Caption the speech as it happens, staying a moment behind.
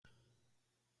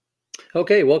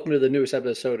Okay, welcome to the newest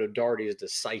episode of Darty's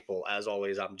Disciple. As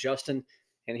always, I'm Justin,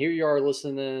 and here you are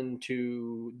listening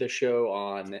to the show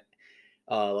on,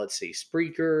 let's see,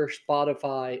 Spreaker,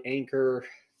 Spotify, Anchor,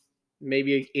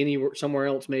 maybe somewhere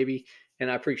else, maybe. And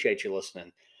I appreciate you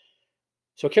listening.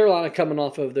 So Carolina, coming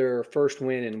off of their first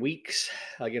win in weeks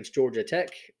against Georgia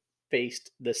Tech,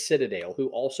 faced the Citadel, who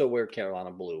also wear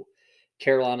Carolina blue.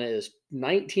 Carolina is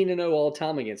 19-0 all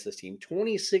time against this team,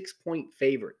 26-point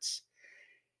favorites.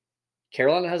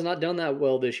 Carolina has not done that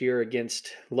well this year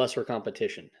against lesser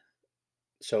competition.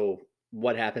 So,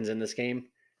 what happens in this game?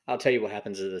 I'll tell you what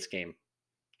happens in this game.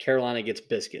 Carolina gets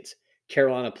biscuits.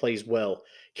 Carolina plays well.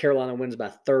 Carolina wins by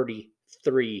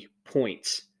 33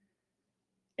 points.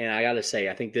 And I got to say,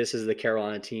 I think this is the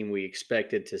Carolina team we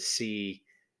expected to see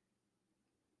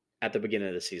at the beginning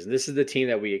of the season. This is the team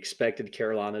that we expected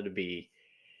Carolina to be.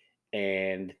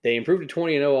 And they improved to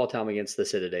 20-0 all time against the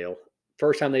Citadel.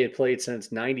 First time they had played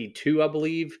since 92, I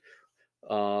believe.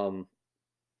 And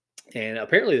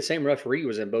apparently the same referee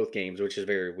was in both games, which is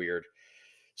very weird.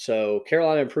 So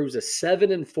Carolina improves to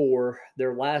 7-4,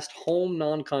 their last home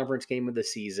non-conference game of the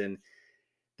season.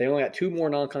 They only got two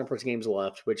more non-conference games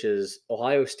left, which is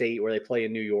Ohio State, where they play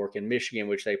in New York, and Michigan,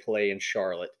 which they play in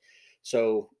Charlotte.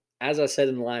 So, as I said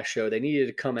in the last show, they needed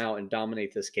to come out and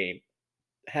dominate this game.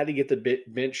 Had to get the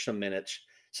bench some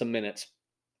minutes.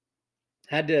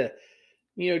 Had to,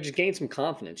 just gain some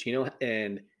confidence,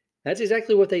 and that's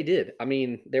exactly what they did. I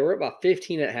mean, they were up by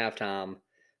 15 at halftime,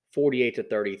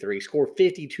 48-33, scored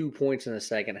 52 points in the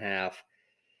second half.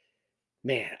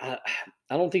 Man, I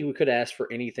don't think we could ask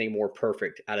for anything more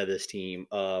perfect out of this team.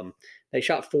 They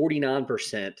shot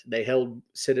 49%. They held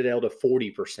Citadel to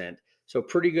 40%. So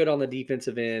pretty good on the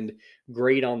defensive end,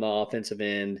 great on the offensive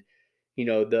end.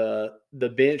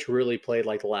 The bench really played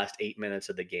like the last 8 minutes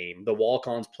of the game. The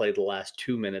walk-ons played the last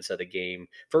 2 minutes of the game.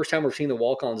 First time we've seen the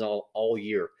walk-ons all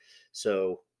year.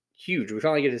 So huge. We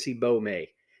finally get to see Bo May,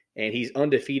 and he's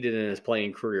undefeated in his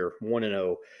playing career,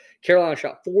 1-0. Carolina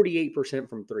shot 48%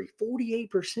 from three.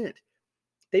 48%.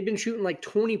 They've been shooting like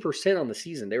 20% on the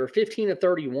season. They were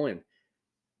 15-31.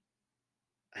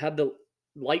 Have the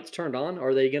lights turned on?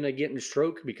 Are they going to get in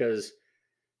stroke? Because,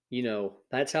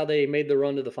 that's how they made the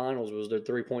run to the finals, was their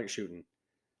three-point shooting.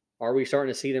 Are we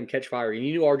starting to see them catch fire? You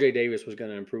knew RJ Davis was going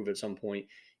to improve at some point.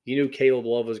 You knew Caleb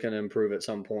Love was going to improve at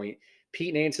some point.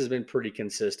 Pete Nance has been pretty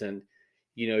consistent.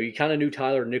 You kind of knew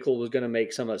Tyler Nickel was going to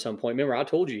make some at some point. Remember, I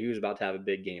told you he was about to have a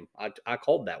big game. I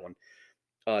called that one.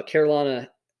 Carolina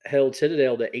held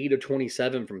Citadel to 8 of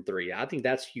 27 from three. I think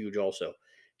that's huge also.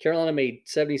 Carolina made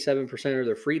 77% of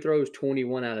their free throws,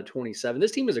 21 out of 27.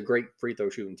 This team is a great free throw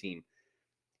shooting team.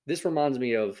 This reminds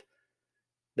me of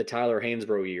the Tyler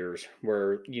Hansbrough years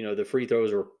where, the free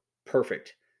throws were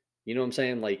perfect. You know what I'm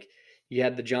saying? Like you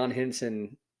had the John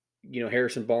Henson,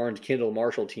 Harrison Barnes, Kendall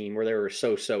Marshall team where they were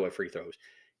so at free throws.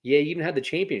 Yeah, you even had the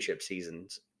championship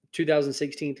seasons,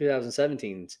 2016,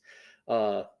 2017's,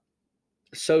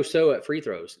 so at free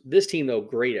throws. This team, though,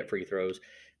 great at free throws.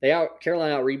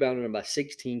 Carolina out rebounded them by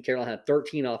 16. Carolina had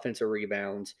 13 offensive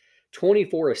rebounds,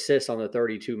 24 assists on the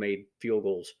 32 made field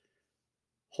goals.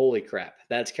 Holy crap.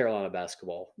 That's Carolina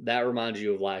basketball. That reminds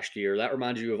you of last year. That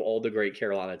reminds you of all the great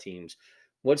Carolina teams.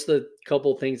 What's the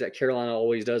couple things that Carolina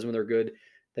always does when they're good?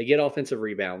 They get offensive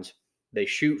rebounds, they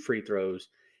shoot free throws,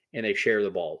 and they share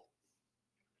the ball.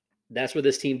 That's what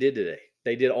this team did today.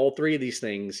 They did all three of these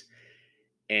things,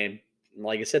 and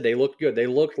like I said, they looked good. They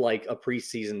looked like a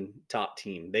preseason top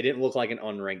team. They didn't look like an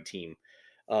unranked team.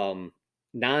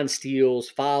 9 steals,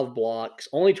 5 blocks,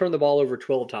 only turned the ball over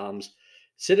 12 times.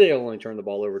 Citadel only turned the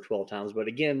ball over 12 times, but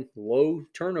again, low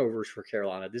turnovers for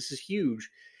Carolina. This is huge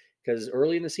because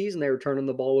early in the season they were turning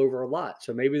the ball over a lot.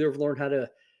 So maybe they've learned how to,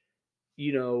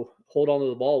 hold on to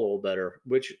the ball a little better,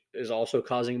 which is also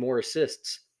causing more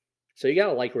assists. So you got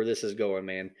to like where this is going,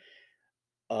 man.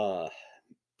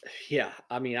 Yeah,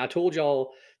 I mean, I told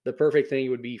y'all the perfect thing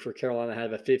would be for Carolina to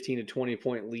have a 15 to 20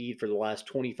 point lead for the last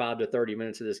 25 to 30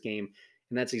 minutes of this game,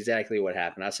 and that's exactly what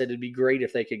happened. I said it'd be great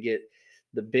if they could get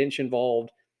the bench involved,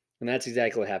 and that's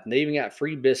exactly what happened. They even got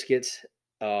free biscuits.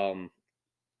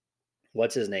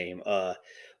 What's his name?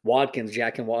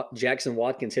 Jackson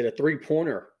Watkins hit a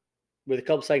 3-pointer with a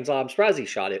couple seconds left. I'm surprised he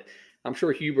shot it. I'm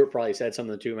sure Hubert probably said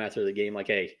something to him after the game, like,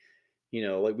 "Hey,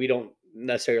 like we don't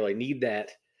necessarily need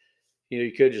that.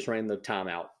 You could just ran the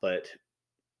timeout, but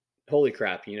holy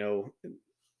crap,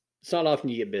 it's not often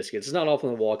you get biscuits. It's not often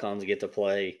the walk-ons get to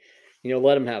play.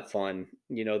 Let them have fun.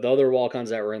 The other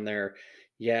walk-ons that were in there,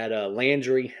 you had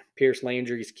Landry, Pierce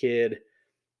Landry's kid.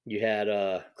 You had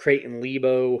Creighton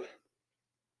Lebo.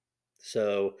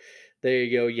 So there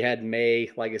you go. You had May,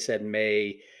 like I said,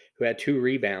 May, who had 2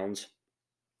 rebounds.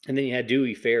 And then you had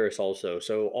Dewey Ferris also.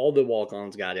 So all the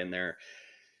walk-ons got in there.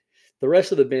 The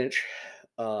rest of the bench,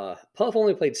 Puff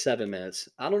only played 7 minutes.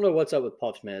 I don't know what's up with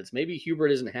Puff's minutes. Maybe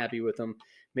Hubert isn't happy with him.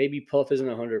 Maybe Puff isn't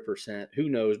 100%. Who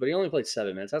knows? But he only played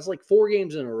 7 minutes. That's like 4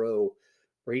 games in a row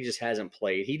where he just hasn't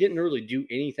played. He didn't really do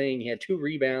anything. He had 2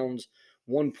 rebounds,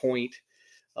 1 point,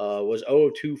 was 0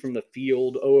 of 2 from the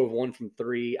field, 0 of 1 from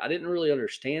three. I didn't really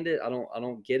understand it. I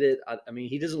don't get it. I mean,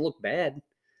 he doesn't look bad,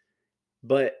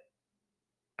 but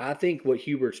I think what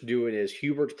Hubert's doing is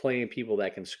Hubert's playing people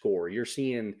that can score. You're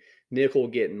seeing Nickel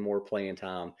getting more playing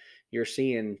time. You're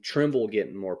seeing Trimble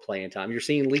getting more playing time. You're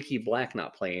seeing Leaky Black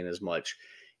not playing as much.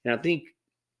 And I think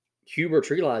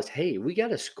Hubert's realized, hey, we got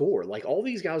to score. Like all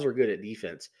these guys are good at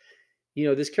defense.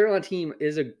 This Carolina team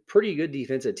is a pretty good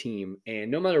defensive team. And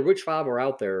no matter which five are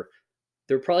out there,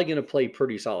 they're probably going to play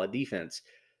pretty solid defense.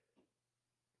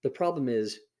 The problem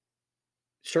is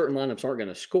certain lineups aren't going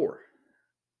to score.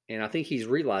 And I think he's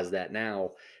realized that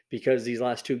now because these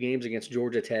last 2 games against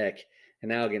Georgia Tech and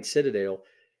now against Citadel,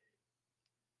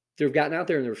 they've gotten out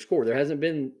there and they've scored. There hasn't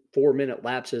been 4-minute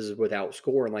lapses without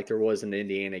scoring like there was in the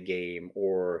Indiana game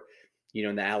or,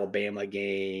 in the Alabama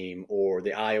game or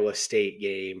the Iowa State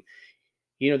game.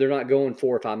 They're not going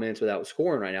 4 or 5 minutes without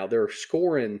scoring right now. They're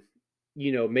scoring,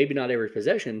 maybe not every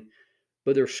possession,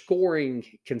 but they're scoring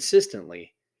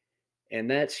consistently. And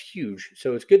that's huge.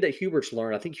 So it's good that Hubert's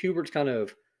learned. I think Hubert's kind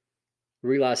of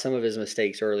realized some of his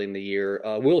mistakes early in the year.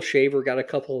 Will Shaver got a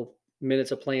couple minutes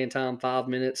of playing time, 5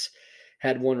 minutes,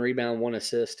 had 1 rebound, 1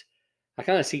 assist. I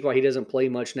kind of see why he doesn't play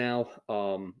much now.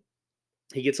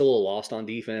 He gets a little lost on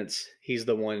defense. He's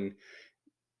the one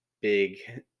big,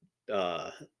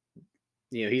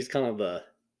 he's kind of the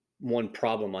one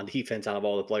problem on defense out of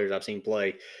all the players I've seen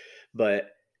play. But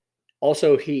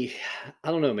also I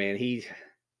don't know, man. He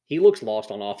looks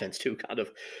lost on offense too, kind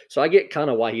of. So I get kind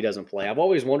of why he doesn't play. I've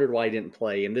always wondered why he didn't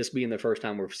play, and this being the first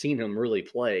time we've seen him really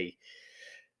play,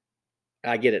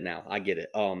 I get it now. I get it.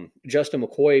 Justin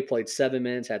McCoy played 7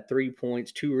 minutes, had 3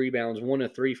 points, 2 rebounds, 1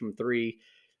 of 3 from three.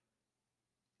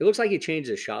 It looks like he changed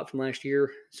his shot from last year,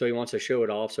 so he wants to show it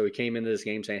off. So he came into this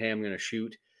game saying, "Hey, I'm going to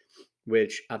shoot,"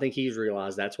 which I think he's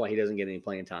realized that's why he doesn't get any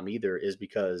playing time either, is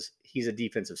because he's a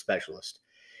defensive specialist.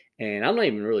 And I'm not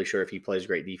even really sure if he plays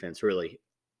great defense, really.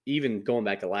 Even going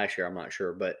back to last year, I'm not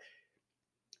sure. But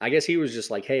I guess he was just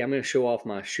like, hey, I'm going to show off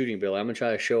my shooting ability. I'm going to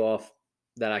try to show off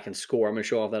that I can score. I'm going to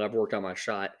show off that I've worked on my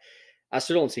shot. I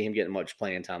still don't see him getting much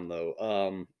playing time,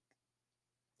 though.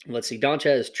 Let's see.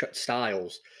 Donchez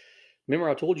Styles. Remember,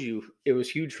 I told you it was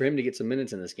huge for him to get some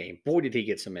minutes in this game. Boy, did he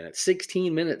get some minutes.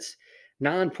 16 minutes,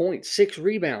 9 points, 6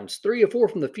 rebounds, 3 of 4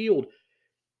 from the field.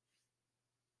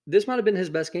 This might have been his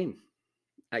best game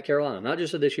at Carolina, not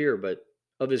just of this year, but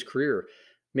of his career.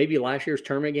 Maybe last year's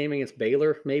tournament game against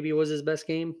Baylor maybe was his best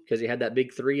game because he had that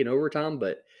big 3 in overtime.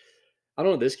 But I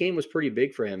don't know. This game was pretty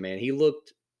big for him, man. He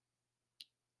looked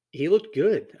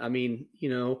good. I mean,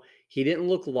 he didn't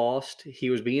look lost. He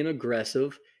was being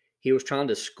aggressive. He was trying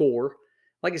to score.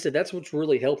 Like I said, that's what's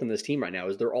really helping this team right now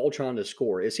is they're all trying to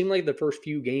score. It seemed like the first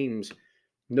few games,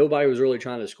 nobody was really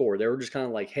trying to score. They were just kind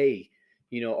of like, hey,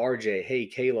 RJ, hey,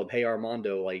 Caleb, hey,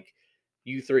 Armando, like,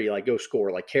 you three, like, go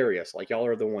score, like, carry us. Like, y'all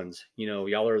are the ones,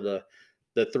 y'all are the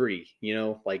three,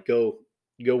 like, go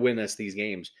win us these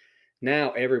games.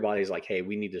 Now everybody's like, hey,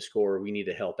 we need to score. We need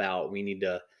to help out. We need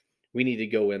to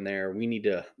go in there. We need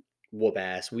to whoop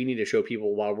ass. We need to show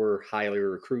people why we're highly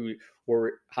recruited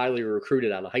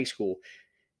out of high school.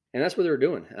 And that's what they're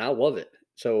doing. And I love it.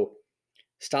 So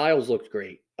Styles looked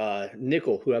great.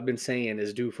 Nickel, who I've been saying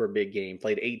is due for a big game,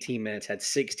 played 18 minutes, had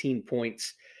 16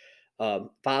 points, 5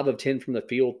 of 10 from the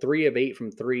field, 3 of 8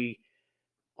 from three.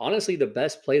 Honestly, the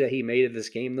best play that he made of this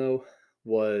game, though,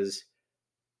 was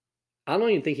I don't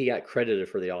even think he got credited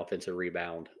for the offensive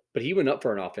rebound, but he went up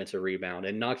for an offensive rebound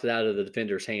and knocked it out of the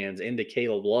defender's hands into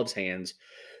Caleb Love's hands,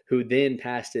 who then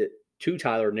passed it to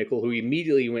Tyler Nickel, who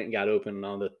immediately went and got open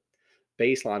on the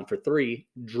baseline for 3,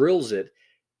 drills it.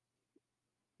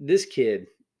 This kid,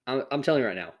 I'm telling you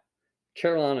right now,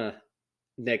 Carolina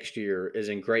next year is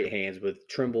in great hands with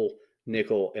Trimble,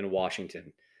 Nickel, and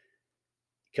Washington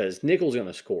because Nickel's going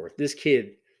to score. This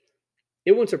kid,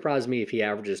 it wouldn't surprise me if he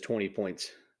averages 20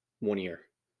 points one year.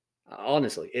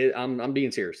 Honestly, I'm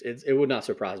being serious. It would not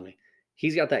surprise me.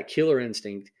 He's got that killer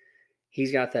instinct.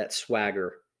 He's got that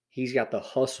swagger. He's got the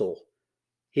hustle.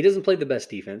 He doesn't play the best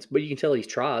defense, but you can tell he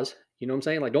tries. You know what I'm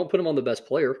saying? Like, don't put him on the best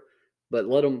player, but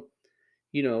let him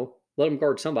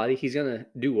guard somebody. He's going to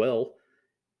do well.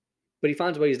 But he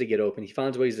finds ways to get open. He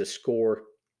finds ways to score.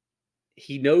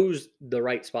 He knows the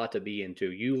right spot to be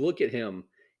into. You look at him,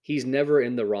 he's never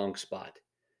in the wrong spot.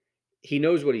 He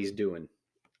knows what he's doing.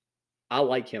 I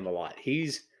like him a lot.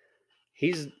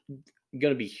 He's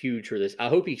going to be huge for this. I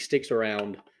hope he sticks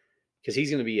around because he's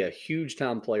going to be a huge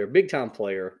time player, big time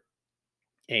player.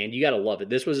 And you got to love it.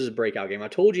 This was his breakout game. I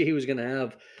told you he was going to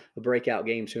have a breakout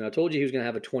game soon. I told you he was going to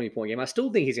have a 20-point game. I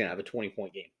still think he's going to have a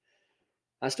 20-point game.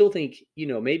 I still think,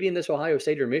 maybe in this Ohio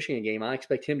State or Michigan game, I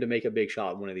expect him to make a big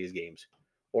shot in one of these games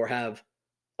or have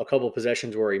a couple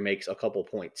possessions where he makes a couple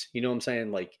points. You know what I'm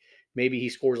saying? Like maybe he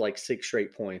scores like 6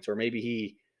 straight points or maybe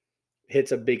he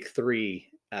hits a big three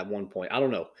at one point. I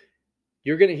don't know.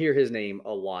 You're going to hear his name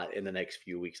a lot in the next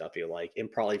few weeks, I feel like,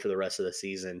 and probably for the rest of the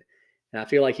season. And I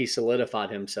feel like he solidified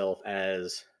himself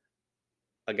as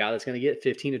a guy that's going to get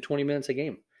 15 to 20 minutes a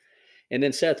game. And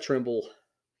then Seth Trimble,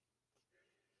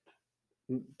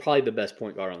 probably the best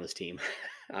point guard on this team.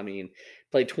 I mean,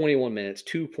 played 21 minutes,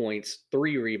 2 points,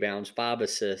 3 rebounds, 5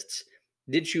 assists,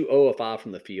 did shoot 0 of 5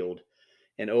 from the field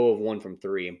and 0 of 1 from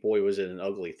 3. And boy, was it an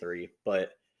ugly 3.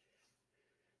 But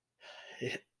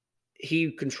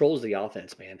he controls the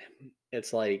offense, man.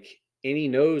 It's like, and he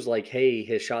knows, like, hey,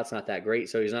 his shot's not that great,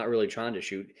 so he's not really trying to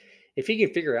shoot. If he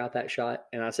can figure out that shot,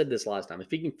 and I said this last time,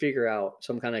 if he can figure out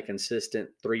some kind of consistent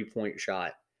 3-point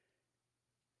shot,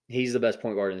 he's the best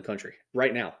point guard in the country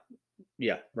right now.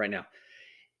 Yeah, right now.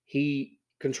 He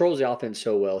controls the offense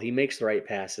so well. He makes the right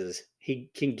passes.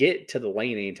 He can get to the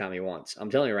lane anytime he wants.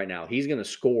 I'm telling you right now, he's going to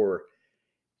score.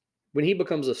 When he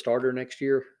becomes a starter next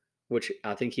year, which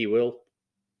I think he will,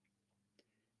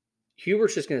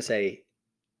 Hubert's just going to say,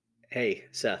 hey,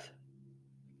 Seth,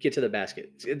 get to the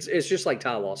basket. It's just like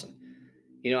Ty Lawson.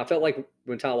 I felt like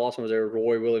when Ty Lawson was there,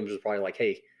 Roy Williams was probably like,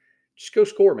 hey, just go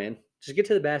score, man. Just get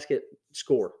to the basket,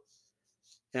 score.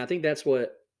 And I think that's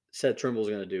what Seth Trimble's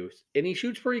going to do. And he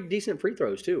shoots pretty decent free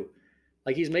throws, too.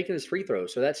 Like, he's making his free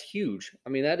throws, so that's huge. I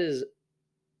mean,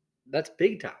 that's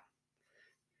big time.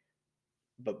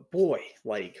 But boy,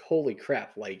 like, holy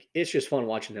crap. Like, it's just fun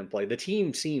watching him play. The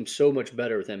team seems so much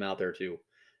better with him out there, too.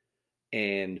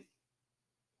 And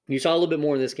you saw a little bit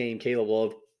more in this game. Caleb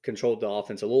Love controlled the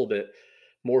offense a little bit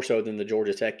more so than the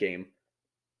Georgia Tech game.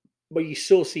 But you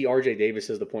still see RJ Davis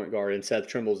as the point guard and Seth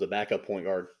Trimble's the backup point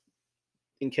guard.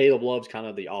 And Caleb Love's kind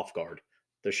of the off guard,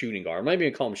 the shooting guard. I might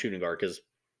even call him shooting guard because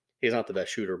he's not the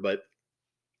best shooter. But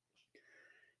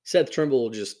Seth Trimble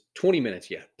just 20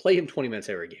 minutes, yeah. Play him 20 minutes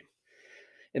every game.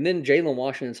 And then Jalen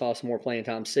Washington saw some more playing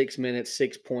time. 6 minutes,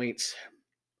 6 points,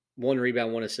 1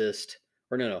 rebound, 1 assist.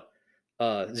 Or no.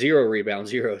 0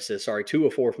 rebounds, 0 assists. Sorry, 2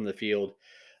 of 4 from the field.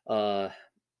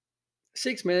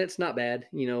 6 minutes, not bad.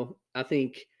 I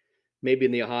think maybe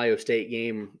in the Ohio State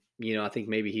game, I think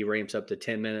maybe he ramps up to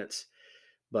 10 minutes.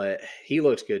 But he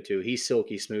looks good too. He's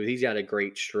silky smooth. He's got a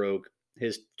great stroke.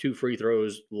 His 2 free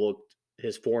throws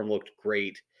his form looked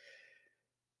great.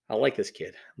 I like this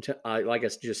kid. Like I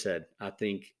just said, I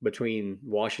think between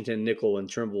Washington, Nickel, and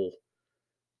Trimble,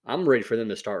 I'm ready for them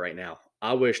to start right now.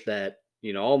 I wish that,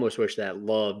 almost wish that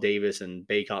Love, Davis, and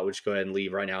Baycott would just go ahead and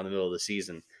leave right now in the middle of the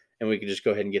season. And we could just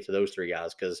go ahead and get to those 3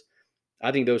 guys because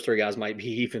I think those 3 guys might be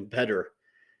even better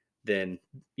than,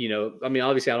 I mean,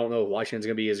 obviously I don't know if Washington's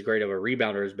going to be as great of a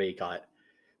rebounder as Baycott,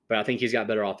 but I think he's got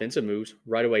better offensive moves.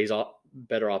 Right away, he's a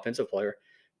better offensive player.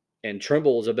 And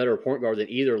Trimble is a better point guard than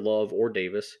either Love or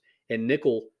Davis. And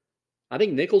Nickel, I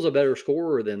think Nickel's a better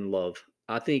scorer than Love.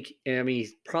 I mean,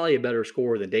 he's probably a better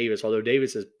scorer than Davis, although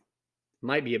Davis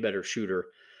might be a better shooter.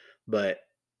 But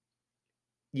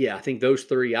yeah, I think those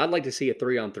 3, I'd like to see a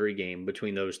 3-on-3 game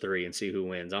between those 3 and see who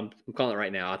wins. I'm calling it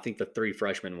right now. I think the 3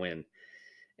 freshmen win.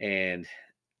 And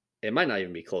it might not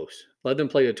even be close. Let them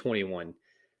play to 21.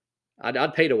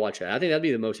 I'd pay to watch that. I think that'd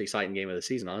be the most exciting game of the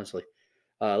season, honestly.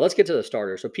 Let's get to the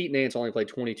starters. So Pete Nance only played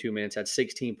 22 minutes, had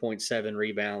 16.7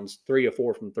 rebounds, 3 of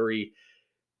 4 from 3.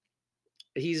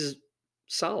 He's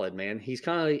solid, man. He's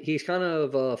kind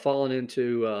of fallen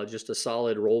into just a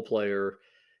solid role player.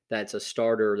 That's a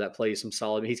starter that plays some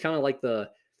solid. He's kind of like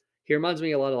he reminds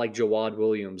me a lot of like Jawad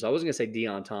Williams. I wasn't gonna say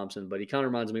Deion Thompson, but he kind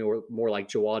of reminds me more like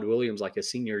Jawad Williams, like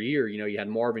his senior year. You had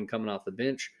Marvin coming off the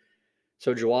bench.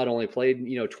 So Jawad only played,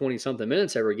 20 something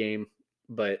minutes every game,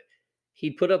 but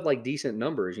he'd put up like decent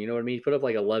numbers. You know what I mean? He put up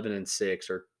like 11 and 6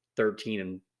 or 13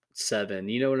 and 7.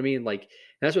 You know what I mean? Like,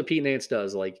 that's what Pete Nance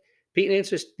does. Like, Pete Nance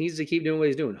just needs to keep doing what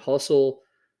he's doing. Hustle,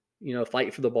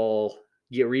 fight for the ball,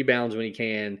 get rebounds when he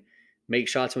can, make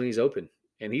shots when he's open.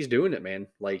 And he's doing it, man.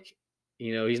 Like,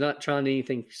 he's not trying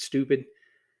anything stupid,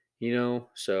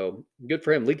 so good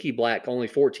for him. Leaky Black, only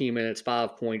 14 minutes,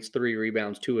 5 points, 3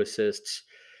 rebounds, 2 assists.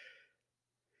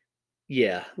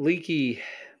 Yeah, Leaky,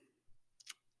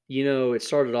 it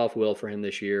started off well for him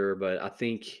this year, but I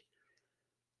think,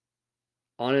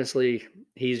 honestly,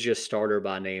 he's just starter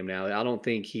by name now. I don't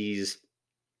think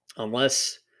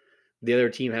unless the other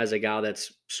team has a guy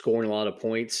that's scoring a lot of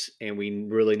points and we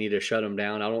really need to shut him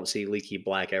down, I don't see Leaky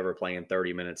Black ever playing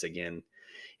 30 minutes again.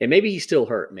 And maybe he's still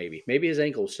hurt, maybe his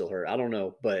ankle's still hurt. I don't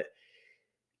know, but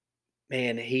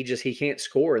man, he can't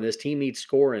score, and this team needs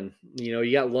scoring.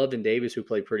 You got Love and Davis who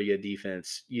play pretty good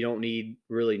defense. You don't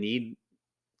really need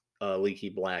Leaky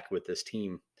Black with this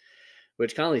team,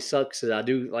 which kind of sucks. Because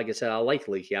like I said, I like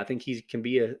Leaky. I think he can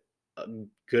be a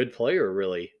good player,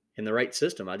 really, in the right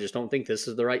system. I just don't think this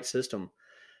is the right system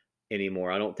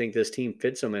anymore. I don't think this team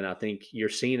fits him, and I think you're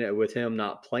seeing it with him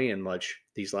not playing much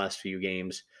these last few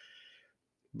games.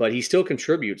 But he still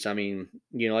contributes. I mean,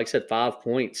 like I said, 5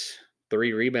 points,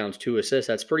 3 rebounds, 2 assists.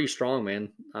 That's pretty strong,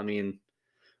 man. I mean,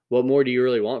 what more do you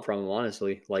really want from him,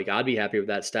 honestly? Like, I'd be happy with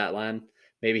that stat line.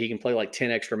 Maybe he can play like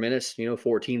 10 extra minutes.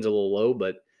 14's a little low,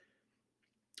 but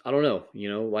I don't know.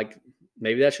 Like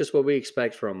maybe that's just what we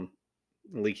expect from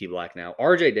Leaky Black now.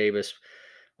 RJ Davis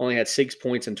only had 6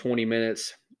 points in 20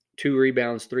 minutes, 2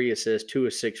 rebounds, 3 assists, 2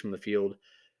 of 6 from the field.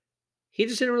 He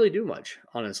just didn't really do much,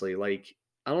 honestly. Like,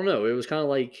 I don't know. It was kind of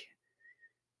like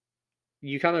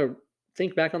you kind of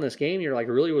think back on this game, you're like,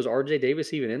 really, was RJ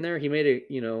Davis even in there? He made it,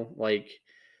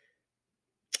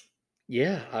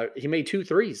 yeah, he made 2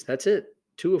 threes. That's it.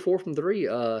 2 of 4 from three.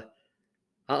 I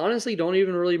honestly don't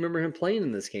even really remember him playing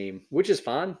in this game, which is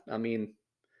fine. I mean,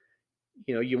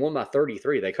 you won by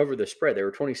 33. They covered the spread. They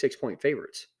were 26-point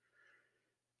favorites.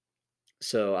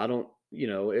 So I don't,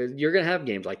 you're going to have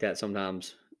games like that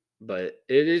sometimes, but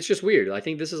it's just weird. I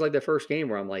think this is like the first game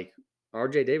where I'm like,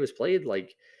 RJ Davis played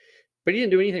like, but he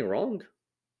didn't do anything wrong.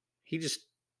 He just,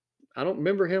 I don't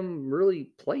remember him really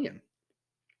playing.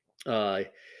 Uh,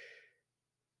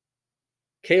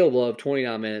 Caleb Love,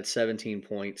 29 minutes, 17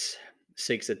 points,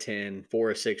 6 of 10,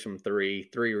 4 of 6 from three,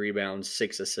 3 rebounds,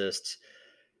 6 assists.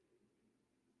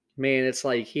 Man, it's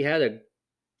like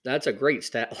that's a great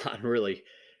stat line, really.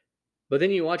 But then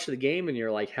you watch the game and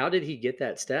you're like, how did he get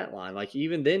that stat line? Like,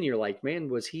 even then you're like, man,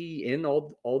 was he in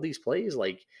all these plays?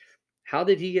 Like, how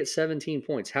did he get 17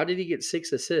 points? How did he get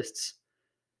 6 assists?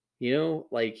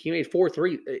 Like he made 4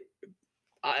 3.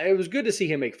 It was good to see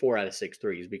him make 4 out of 6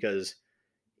 threes because,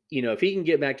 if he can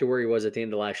get back to where he was at the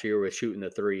end of last year with shooting the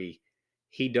three,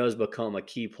 he does become a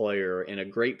key player and a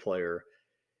great player.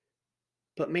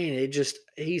 But man,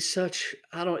 he's such,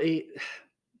 I don't,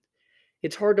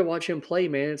 it's hard to watch him play,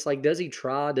 man. It's like, does he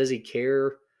try? Does he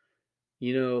care?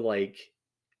 Like,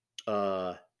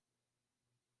 uh,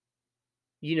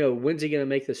 when's he going to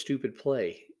make the stupid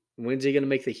play? When's he going to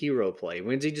make the hero play?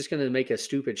 When's he just going to make a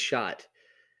stupid shot?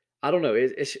 I don't know.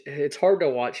 It's hard to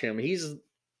watch him. He's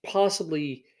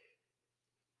possibly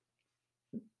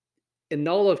in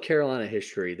all of Carolina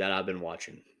history that I've been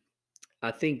watching.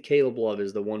 I think Caleb Love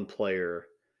is the one player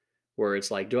where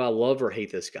it's like, do I love or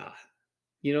hate this guy?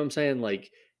 You know what I'm saying?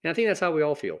 Like, and I think that's how we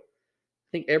all feel. I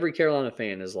think every Carolina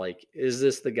fan is like, is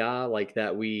this the guy like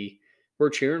that we're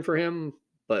cheering for him,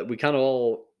 but we kind of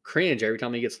all cringe every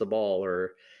time he gets the ball,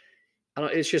 or I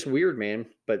don't. It's just weird, man.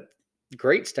 But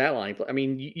great stat line. I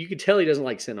mean, you could tell he doesn't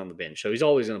like sitting on the bench, so he's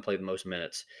always going to play the most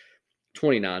minutes.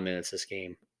 29 minutes this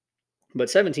game, but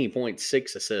 17 points,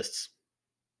 6 assists.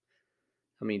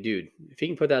 I mean, dude, if he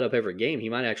can put that up every game, he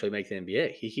might actually make the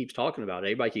NBA. He keeps talking about it.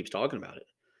 Everybody keeps talking about it.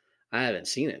 I haven't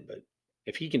seen it, but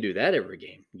if he can do that every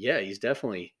game, yeah, he's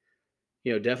definitely,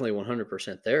 definitely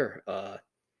 100% there.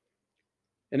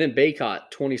 And then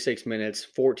Baycott, 26 minutes,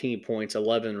 14 points,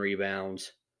 11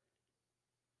 rebounds.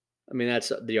 I mean,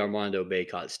 that's the Armando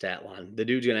Baycott stat line. The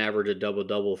dude's going to average a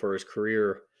double-double for his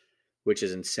career, which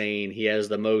is insane. He has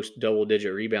the most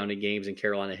double-digit rebounding games in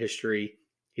Carolina history.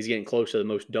 He's getting close to the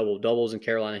most double-doubles in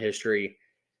Carolina history.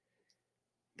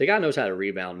 The guy knows how to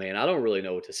rebound, man. I don't really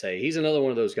know what to say. He's another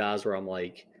one of those guys where I'm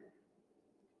like,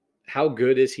 how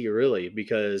good is he really?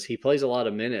 Because he plays a lot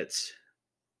of minutes,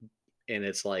 and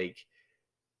it's like,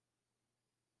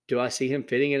 do I see him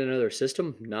fitting in another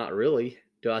system? Not really.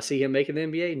 Do I see him making the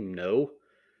NBA? No.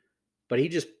 But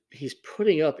he's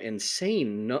putting up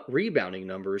insane rebounding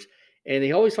numbers, and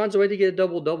he always finds a way to get a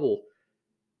double-double.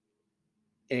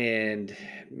 And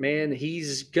man,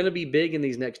 he's going to be big in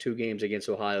these next 2 games against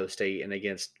Ohio State and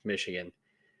against Michigan.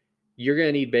 You're going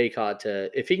to need Baycott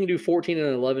if he can do 14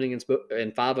 and 11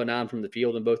 and 5 and 9 from the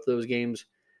field in both of those games.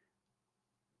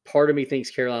 Part of me thinks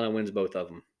Carolina wins both of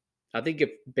them. I think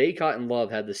if Baycott and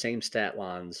Love had the same stat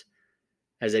lines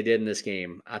as they did in this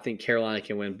game, I think Carolina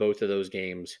can win both of those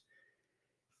games.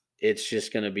 It's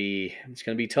going to be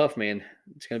tough, man.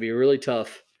 It's going to be really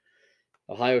tough.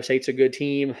 Ohio State's a good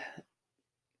team.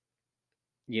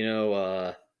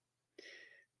 They're,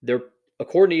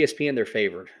 according to ESPN, they're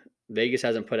favored. Vegas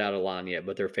hasn't put out a line yet,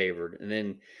 but they're favored. And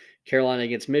then Carolina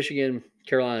against Michigan.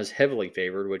 Carolina's heavily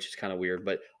favored, which is kind of weird.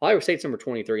 But Iowa State's number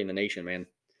 23 in the nation, man.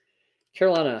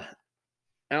 Carolina,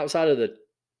 outside of the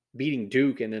beating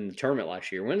Duke and then the tournament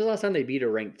last year, when's the last time they beat a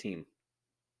ranked team?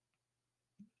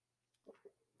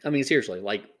 I mean, seriously,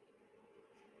 like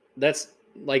that's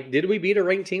like, did we beat a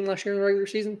ranked team last year in the regular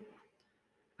season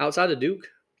outside of Duke?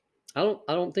 I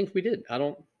don't think we did. I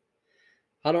don't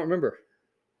remember.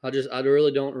 I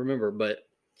really don't remember. But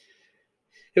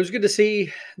it was good to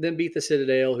see them beat the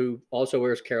Citadel, who also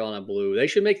wears Carolina blue. They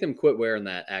should make them quit wearing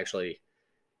that. Actually,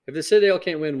 if the Citadel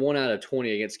can't win 1 out of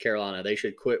 20 against Carolina, they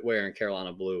should quit wearing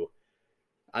Carolina blue.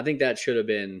 I think that should have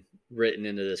been written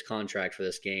into this contract for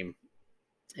this game.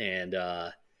 And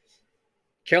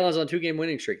Carolina's on a 2-game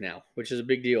winning streak now, which is a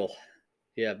big deal.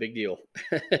 Yeah, big deal.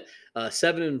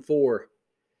 7-4,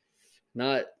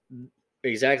 not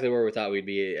exactly where we thought we'd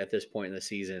be at this point in the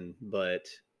season, but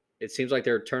it seems like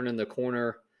they're turning the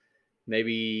corner.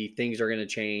 Maybe things are going to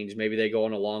change. Maybe they go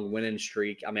on a long winning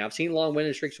streak. I mean, I've seen long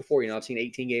winning streaks before. I've seen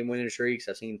 18-game winning streaks.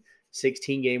 I've seen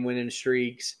 16-game winning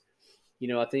streaks.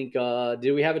 I think,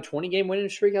 did we have a 20-game winning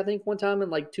streak, I think, one time in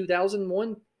like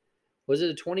 2001? Was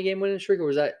it a 20-game winning streak or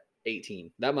was that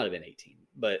 18? That might have been 18.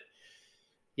 But,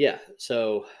 yeah,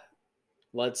 so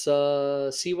let's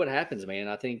see what happens, man.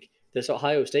 I think this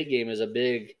Ohio State game is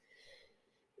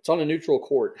it's on a neutral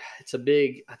court.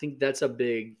 I think that's a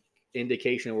big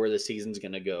indication of where the season's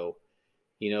going to go.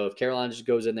 If Carolina just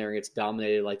goes in there and gets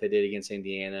dominated like they did against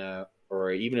Indiana,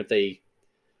 or even if they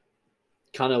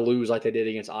kind of lose like they did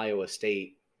against Iowa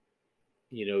State,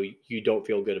 you don't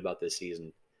feel good about this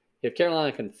season. If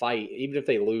Carolina can fight, even if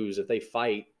they lose, if they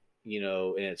fight,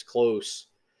 and it's close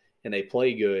and they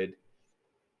play good,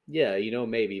 yeah,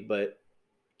 maybe. But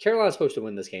Carolina's supposed to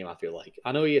win this game, I feel like.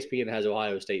 I know ESPN has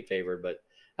Ohio State favored, but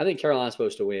I think Carolina's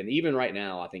supposed to win. Even right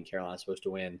now, I think Carolina's supposed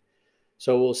to win.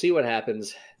 So we'll see what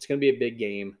happens. It's going to be a big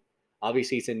game.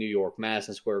 Obviously, it's in New York,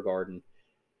 Madison Square Garden.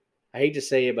 I hate to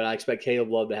say it, but I expect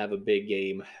Caleb Love to have a big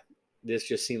game. This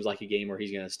just seems like a game where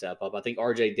he's going to step up. I think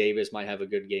RJ Davis might have a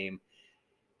good game.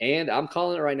 And I'm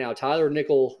calling it right now. Tyler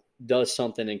Nickel does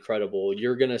something incredible.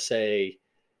 You're going to say,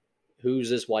 who's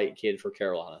this white kid for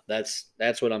Carolina? That's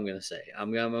what I'm going to say.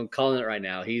 I'm calling it right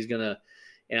now. He's going to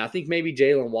 – and I think maybe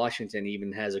Jalen Washington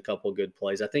even has a couple good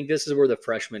plays. I think this is where the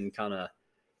freshman kind of –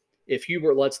 if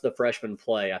Hubert lets the freshmen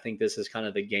play, I think this is kind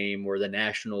of the game where the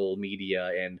national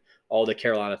media and all the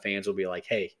Carolina fans will be like,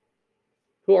 hey,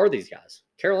 who are these guys?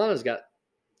 Carolina's got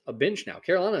a bench now.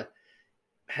 Carolina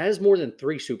has more than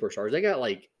 3 superstars. They got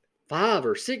like 5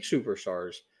 or 6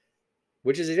 superstars,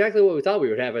 which is exactly what we thought we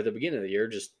would have at the beginning of the year.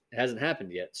 Just hasn't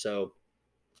happened yet. So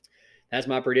that's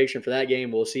my prediction for that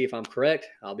game. We'll see if I'm correct.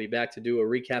 I'll be back to do a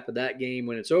recap of that game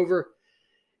when it's over.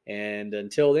 And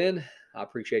until then, I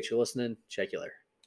appreciate you listening. Check you later.